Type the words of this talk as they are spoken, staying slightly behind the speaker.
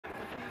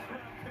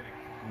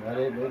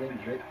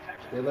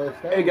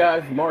Hey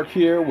guys, Mark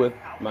here with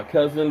my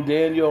cousin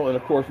Daniel and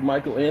of course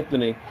Michael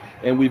Anthony,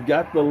 and we've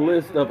got the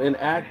list of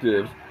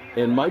inactives.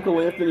 And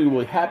Michael Anthony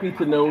will be happy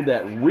to know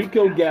that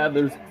Rico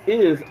Gathers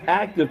is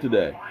active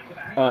today.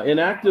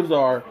 Inactives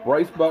are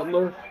Bryce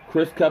Butler,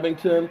 Chris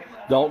Covington,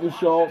 Dalton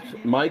Schultz,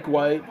 Mike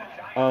White,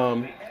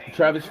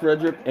 Travis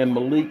Frederick, and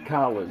Malik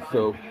Collins.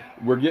 So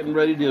we're getting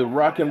ready to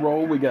rock and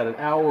roll. We got an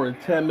hour and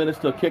 10 minutes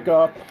till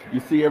kickoff. You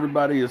see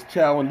everybody is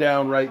chowing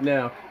down right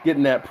now,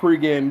 getting that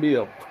pregame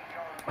meal.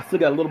 I still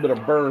got a little bit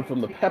of burn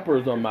from the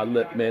peppers on my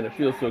lip, man. It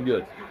feels so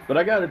good. But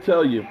I got to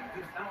tell you,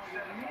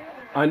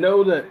 I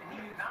know that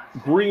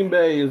Green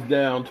Bay is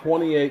down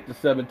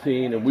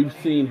 28-17, and we've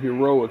seen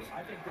heroics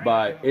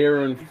by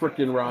Aaron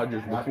frickin'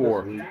 Rodgers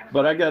before.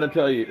 But I got to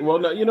tell you, well,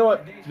 no, you know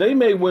what? They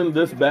may win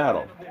this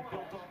battle.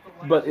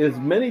 But as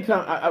many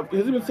times,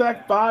 has he been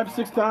sacked 5,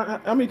 6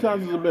 times? How many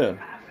times has it been?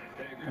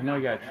 I know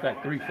he got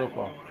sacked 3 so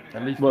far.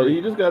 At least well, 3.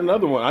 He just got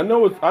another one. I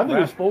know I think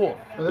it's 4.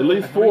 At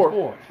least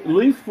 4. At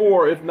least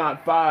 4, if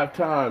not 5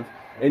 times.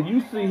 And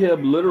you see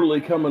him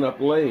literally coming up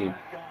lame.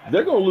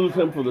 They're going to lose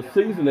him for the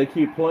season. They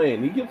keep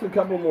playing. He gets a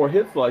couple more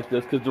hits like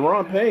this because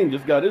Deron Payne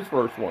just got his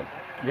first one.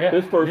 Yeah.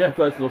 His first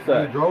professional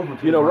sack.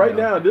 You know, right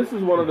now, this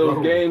is one of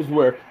those games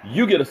where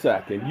you get a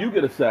sack and you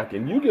get a sack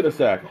and you get a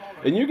sack.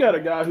 And you got a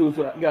guy who's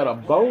got a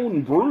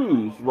bone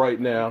bruise right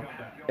now.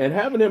 And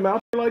having him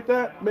out there like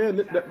that,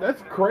 man,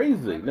 that's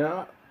crazy.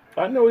 Now,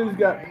 I know he's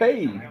got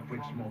paid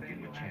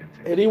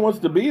and he wants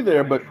to be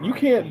there, but you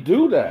can't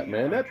do that,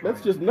 man.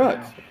 That's just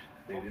nuts.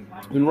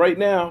 And right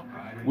now,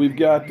 we've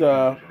got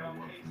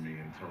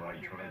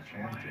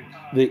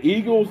the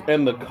Eagles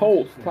and the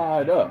Colts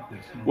tied up.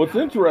 What's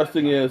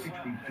interesting is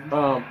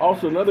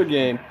also another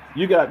game,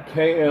 you got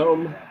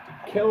Cam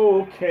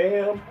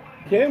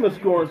is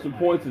scoring some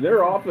points, and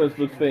their offense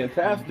looks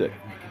fantastic.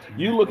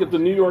 You look at the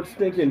New York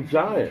stinking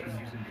Giants.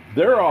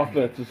 Their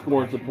offense is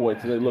scoring some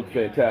points, and they look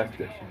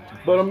fantastic.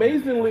 But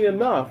amazingly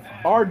enough,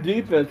 our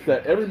defense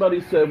that everybody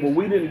said, well,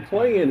 we didn't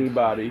play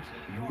anybody,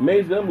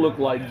 made them look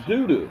like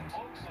doo-doo.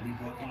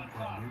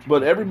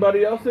 But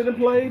everybody else that had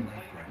played,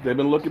 they've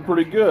been looking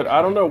pretty good.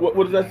 I don't know. What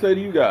does that say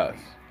to you guys?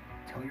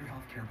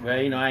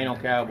 Well, you know, I ain't no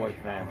Cowboys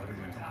fan.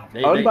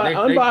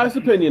 Unbiased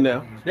opinion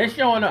now. They're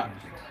showing up.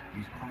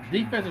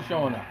 Defense is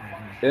showing up.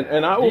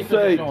 And I will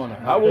say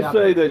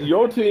that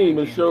your team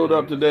has showed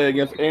up today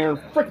against Aaron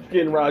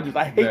frickin' Rodgers.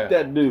 I hate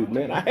that dude,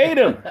 man. I hate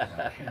him.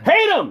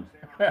 Hate him.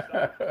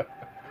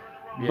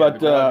 But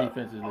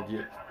defense is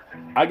legit.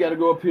 I got to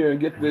go up here and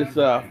get this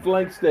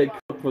flank steak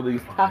cooked for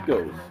these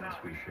tacos.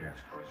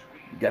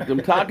 Got them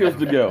tacos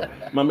to go.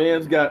 My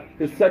man's got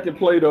his second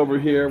plate over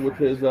here with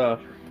his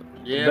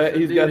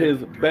he's got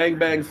his bang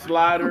bang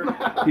slider.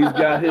 He's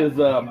got his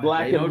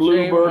black and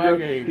blue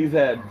burger. He's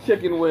had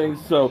chicken wings.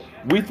 So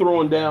we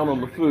throwing down on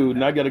the food,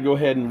 and I got to go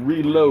ahead and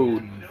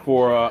reload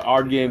for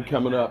our game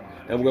coming up,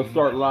 and we're gonna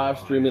start live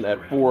streaming at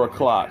 4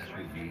 o'clock.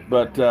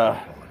 But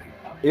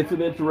it's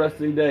an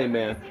interesting day,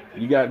 man.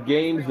 You got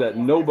games that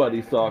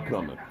nobody saw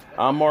coming.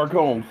 I'm Mark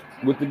Holmes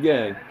with the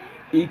gang.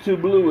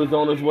 E2 Blue is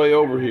on his way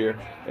over here,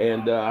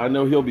 and I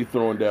know he'll be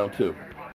throwing down too.